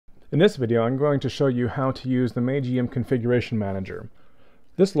In this video, I'm going to show you how to use the Magium Configuration Manager.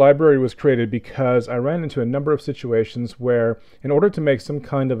 This library was created because I ran into a number of situations where, in order to make some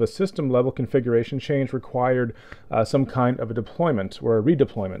kind of a system-level configuration change, required some kind of a deployment or a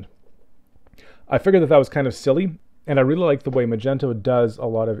redeployment. I figured that that was kind of silly, and I really like the way Magento does a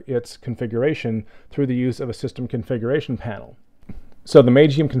lot of its configuration through the use of a system configuration panel. So the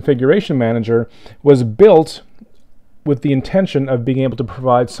Magium Configuration Manager was built with the intention of being able to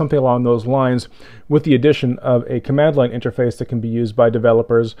provide something along those lines, with the addition of a command line interface that can be used by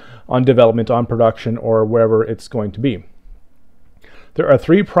developers on development, on production, or wherever it's going to be. There are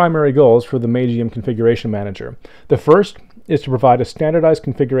three primary goals for the Magium Configuration Manager. The first is to provide a standardized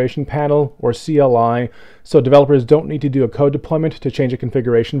configuration panel, or CLI, so developers don't need to do a code deployment to change a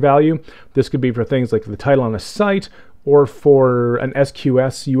configuration value. This could be for things like the title on a site, or for an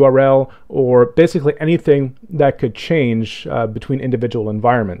SQS URL, or basically anything that could change between individual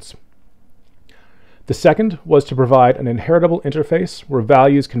environments. The second was to provide an inheritable interface where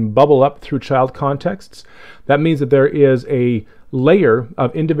values can bubble up through child contexts. That means that there is a layer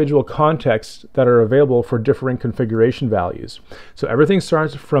of individual contexts that are available for differing configuration values. So everything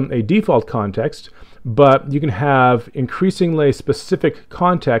starts from a default context, but you can have increasingly specific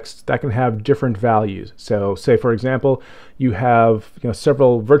contexts that can have different values. So say, for example, you have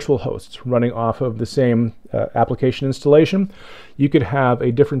several virtual hosts running off of the same application installation. You could have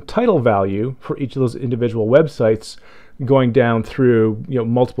a different title value for each of those individual websites going down through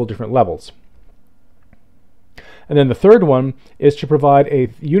multiple different levels. And then the third one is to provide a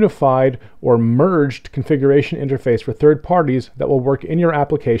unified or merged configuration interface for third parties that will work in your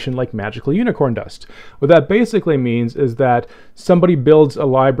application like magical unicorn dust. What that basically means is that somebody builds a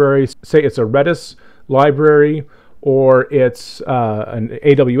library, say it's a Redis library, or it's an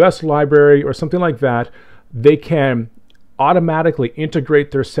AWS library, or something like that. They can automatically integrate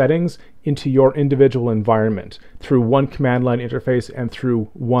their settings into your individual environment through one command line interface and through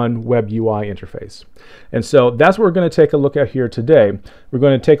one web UI interface. And so that's what we're going to take a look at here today. We're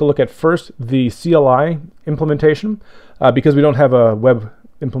going to take a look at first the CLI implementation because we don't have a web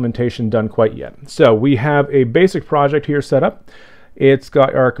implementation done quite yet. So we have a basic project here set up. It's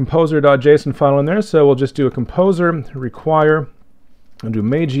got our composer.json file in there, so we'll just do a composer require and do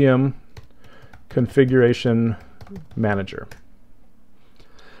Magium configuration manager.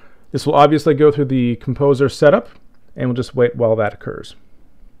 This will obviously go through the composer setup, and we'll just wait while that occurs.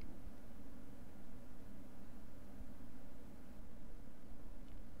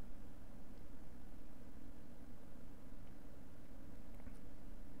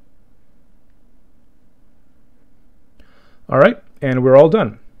 All right, and we're all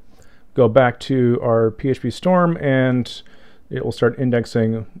done. Go back to our PHP Storm, and it will start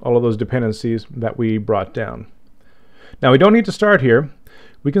indexing all of those dependencies that we brought down. Now we don't need to start here.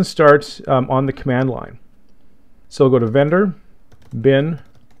 We can start on the command line. So we'll go to vendor, bin,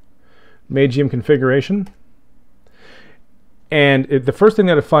 Magium configuration. And the first thing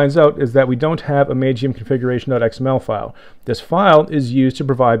that it finds out is that we don't have a Magium configuration.xml file. This file is used to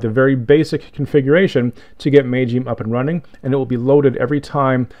provide the very basic configuration to get Magium up and running, and it will be loaded every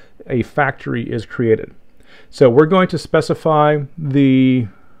time a factory is created. So we're going to specify the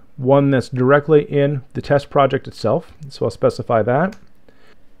one that's directly in the test project itself. So I'll specify that.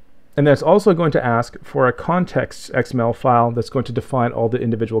 And then it's also going to ask for a context XML file that's going to define all the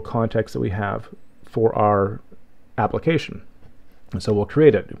individual contexts that we have for our application. And so we'll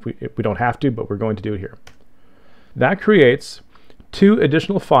create it. If we don't have to, but we're going to do it here. That creates two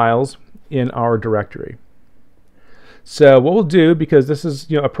additional files in our directory. So what we'll do, because this is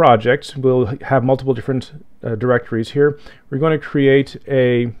a project, we'll have multiple different directories here. We're going to create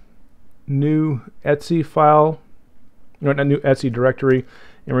a new Etsy file, a new Etsy directory,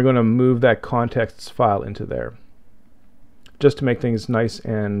 and we're going to move that contexts file into there, just to make things nice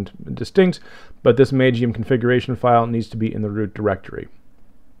and distinct. But this Magium configuration file needs to be in the root directory.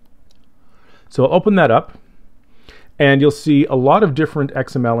 So I'll open that up, and you'll see a lot of different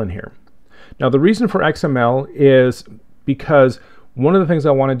XML in here. Now the reason for XML is because one of the things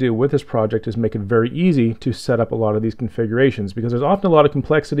I want to do with this project is make it very easy to set up a lot of these configurations, because there's often a lot of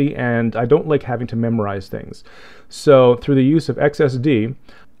complexity and I don't like having to memorize things. So through the use of XSD,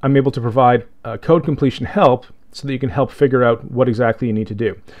 I'm able to provide code completion help so that you can help figure out what exactly you need to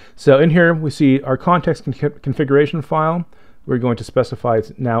do. So in here we see our context configuration file. We're going to specify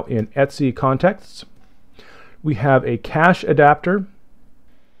it's now in Etsy contexts. We have a cache adapter.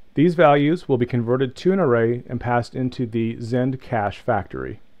 These values will be converted to an array and passed into the Zend cache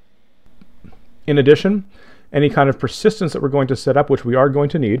factory. In addition, any kind of persistence that we're going to set up, which we are going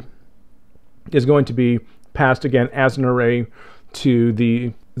to need, is going to be passed again as an array to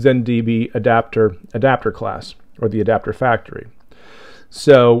the ZenDB adapter class, or the adapter factory.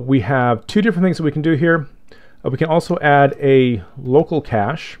 So we have two different things that we can do here. We can also add a local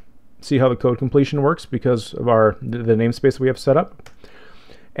cache. See how the code completion works because of the namespace we have set up.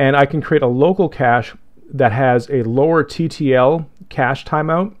 And I can create a local cache that has a lower TTL cache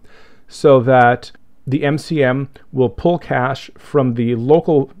timeout so that the MCM will pull cache from the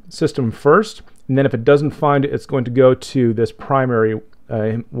local system first, and then if it doesn't find it, it's going to go to this primary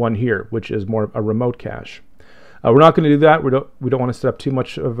one here, which is more a remote cache. We're not going to do that. We don't want to set up too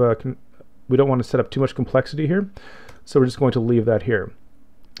much of we don't want to set up too much complexity here, so we're just going to leave that here.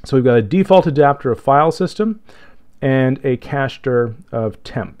 So we've got a default adapter of file system and a cacher of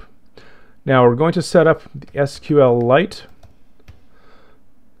temp. Now we're going to set up the SQLite.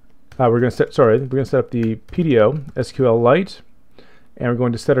 We're going to set up the PDO SQLite, and we're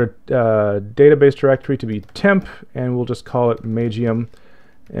going to set our database directory to be temp, and we'll just call it Magium,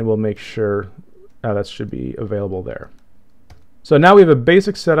 and we'll make sure that should be available there. So now we have a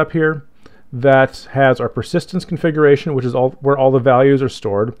basic setup here that has our persistence configuration, which is where all the values are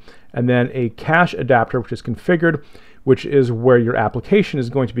stored, and then a cache adapter, which is configured, which is where your application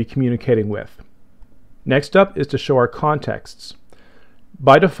is going to be communicating with. Next up is to show our contexts.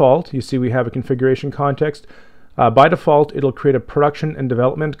 By default, you see we have a configuration context. By default, it'll create a production and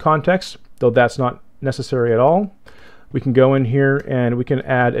development context, though that's not necessary at all. We can go in here and we can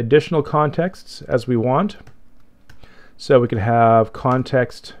add additional contexts as we want. So we could have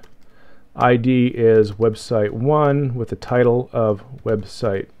context ID is website 1 with the title of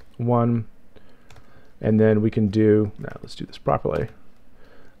website 1. And then we can do, now let's do this properly,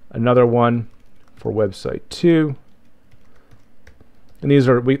 another one for website 2. And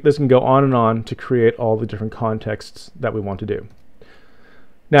this can go on and on to create all the different contexts that we want to do.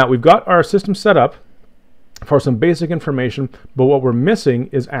 Now we've got our system set up for some basic information, but what we're missing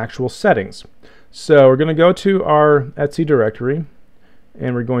is actual settings. So we're going to go to our etc directory,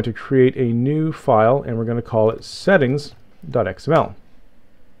 and we're going to create a new file, and we're going to call it settings.xml.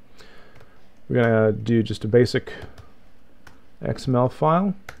 We're going to do just a basic XML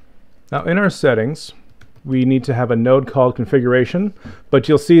file. Now in our settings, we need to have a node called configuration, but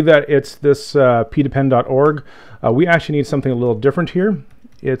you'll see that it's this pdepend.org. We actually need something a little different here.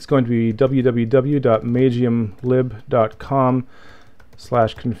 It's going to be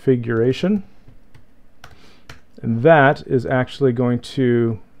www.magiumlib.com/configuration. And that is actually going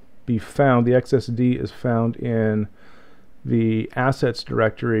to be found, the XSD is found in the assets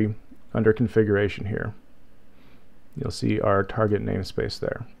directory under configuration here. You'll see our target namespace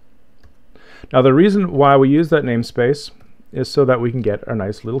there. Now the reason why we use that namespace is so that we can get our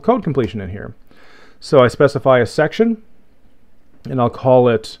nice little code completion in here. So I specify a section, and I'll call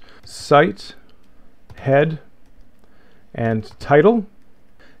it site, head, and title.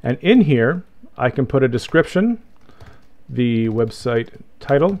 And in here, I can put a description, the website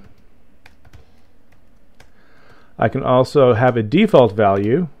title. I can also have a default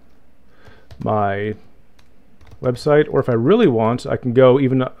value, my website, or if I really want, I can go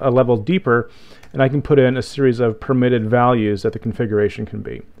even a level deeper and I can put in a series of permitted values that the configuration can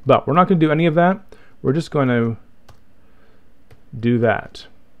be. But we're not going to do any of that. We're just going to do that.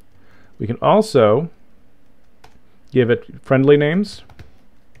 We can also give it friendly names.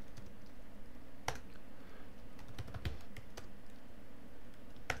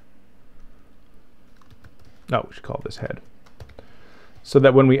 No, we should call this head. So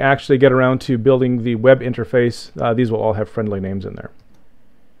that when we actually get around to building the web interface, these will all have friendly names in there.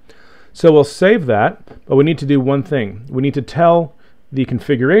 So we'll save that, but we need to do one thing. We need to tell the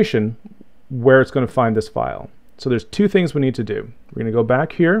configuration where it's going to find this file. So there's two things we need to do. We're going to go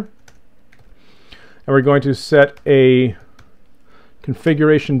back here, and we're going to set a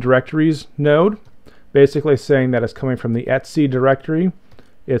configuration directories node, basically saying that it's coming from the etc directory.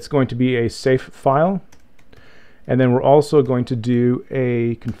 It's going to be a safe file. And then we're also going to do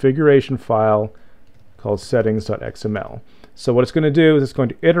a configuration file called settings.xml. So what it's going to do is it's going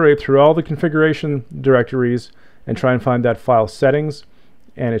to iterate through all the configuration directories and try and find that file settings,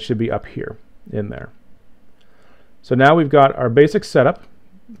 and it should be up here in there. So now we've got our basic setup.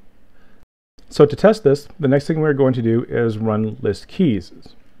 So to test this, the next thing we're going to do is run list keys.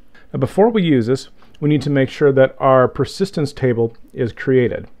 Now before we use this, we need to make sure that our persistence table is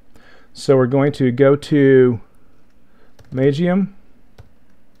created. So we're going to go to Magium,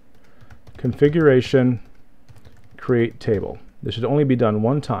 configuration, create table. This should only be done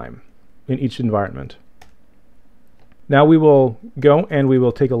one time in each environment. Now we will go and we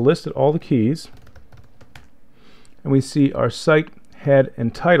will take a list of all the keys, and we see our site, head,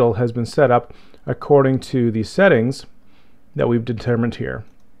 and title has been set up according to the settings that we've determined here.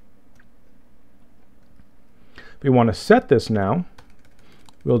 We want to set this now.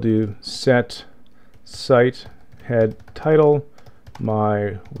 We'll do set site head title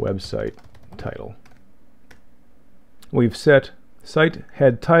my website title. We've set site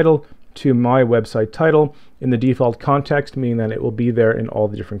head title to my website title in the default context, meaning that it will be there in all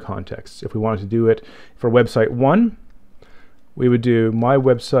the different contexts. If we wanted to do it for website 1, we would do my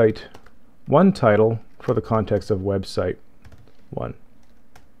website 1 title for the context of website 1.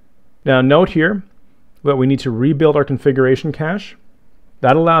 Now note here that we need to rebuild our configuration cache.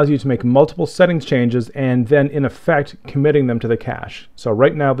 That allows you to make multiple settings changes and then in effect committing them to the cache. So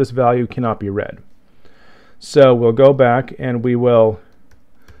right now this value cannot be read. So we'll go back and we will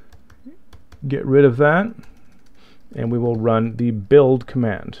get rid of that and we will run the build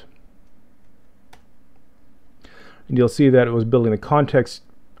command. And you'll see that it was building the context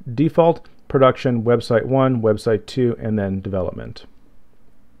default, production, website 1, website 2, and then development.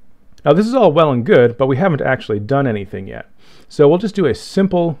 Now this is all well and good, but we haven't actually done anything yet. So we'll just do a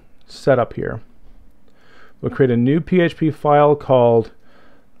simple setup here. We'll create a new PHP file called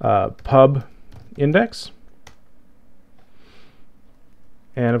pub index.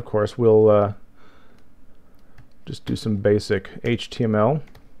 And of course we'll just do some basic HTML.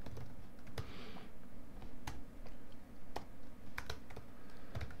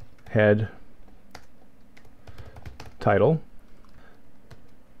 Head title.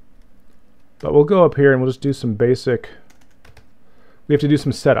 But we'll go up here and we'll just do some basic, we have to do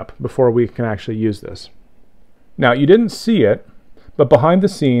some setup before we can actually use this. Now you didn't see it, but behind the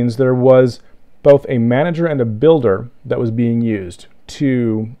scenes there was both a manager and a builder that was being used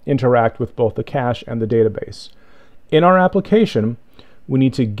to interact with both the cache and the database. In our application, we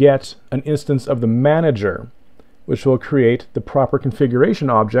need to get an instance of the manager, which will create the proper configuration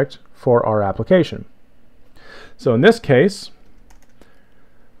object for our application. So in this case,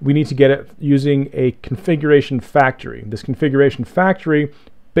 we need to get it using a configuration factory. This configuration factory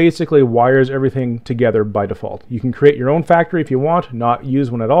basically wires everything together by default. You can create your own factory if you want, not use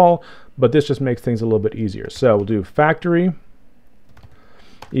one at all, but this just makes things a little bit easier. So we'll do factory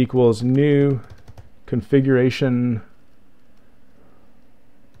equals new configuration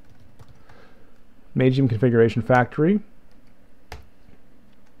Magium configuration factory,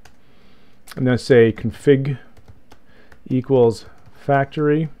 and then say config equals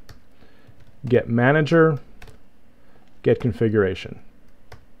factory get manager get configuration.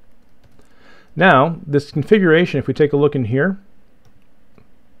 Now this configuration, if we take a look in here,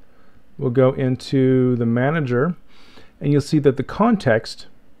 we'll go into the manager and you'll see that the context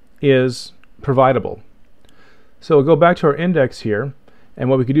is providable. So we'll go back to our index here, and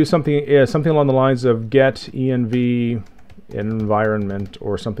what we could do is something along the lines of get env environment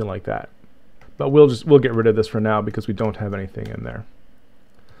or something like that. But we'll get rid of this for now because we don't have anything in there.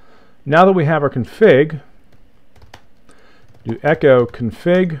 Now that we have our config, do echo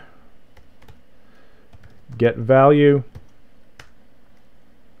config get value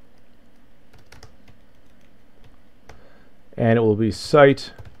and it will be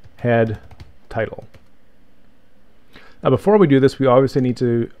site head title. Now before we do this, we obviously need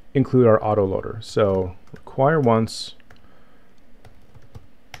to include our autoloader. So require once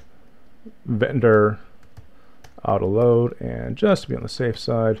vendor autoload, and just to be on the safe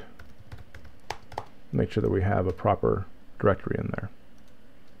side, make sure that we have a proper directory in there.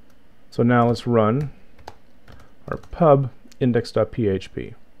 So now let's run our pub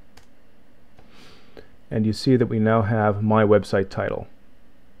index.php. And you see that we now have my website title.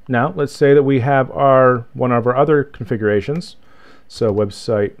 Now let's say that we have one of our other configurations. So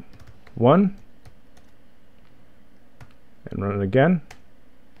website 1, and run it again.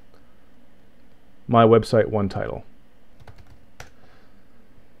 My website 1 title.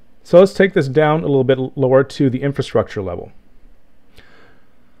 So let's take this down a little bit lower to the infrastructure level.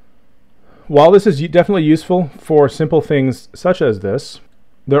 While this is definitely useful for simple things such as this,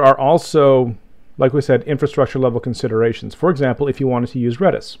 there are also, like we said, infrastructure level considerations. For example, if you wanted to use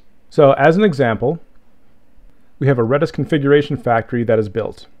Redis. So as an example, we have a Redis configuration factory that is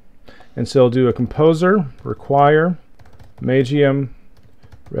built. And so I'll do a composer require Magium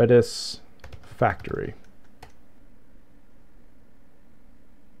Redis factory.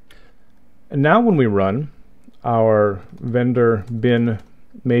 And now when we run our vendor bin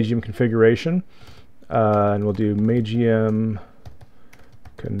Magium configuration, and we'll do Magium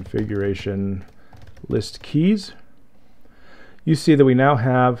configuration list keys, you see that we now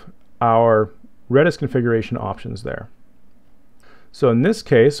have our Redis configuration options there. So in this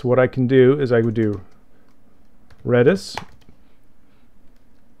case, what I can do is I would do Redis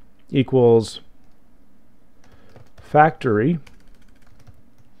equals factory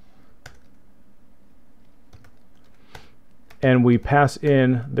and we pass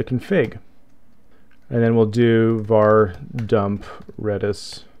in the config. And then we'll do var dump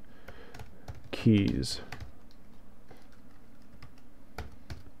Redis keys.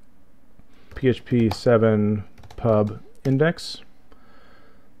 PHP 7 pub index.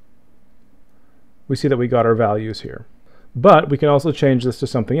 We see that we got our values here. But we can also change this to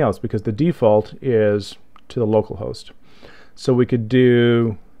something else because the default is to the local host. So we could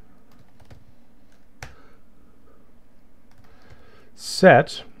do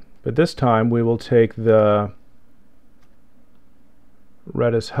set, but this time we will take the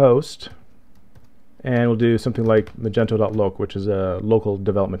Redis host and we'll do something like magento.loc, which is a local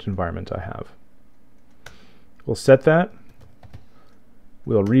development environment I have. We'll set that,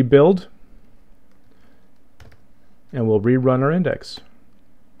 we'll rebuild, and we'll rerun our index.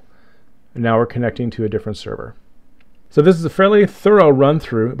 And now we're connecting to a different server. So this is a fairly thorough run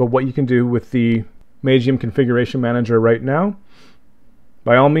through about what you can do with the Magium Configuration Manager right now.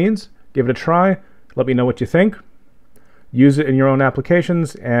 By all means, give it a try. Let me know what you think. Use it in your own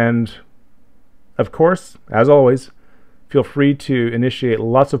applications, and of course, as always, feel free to initiate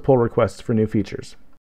lots of pull requests for new features.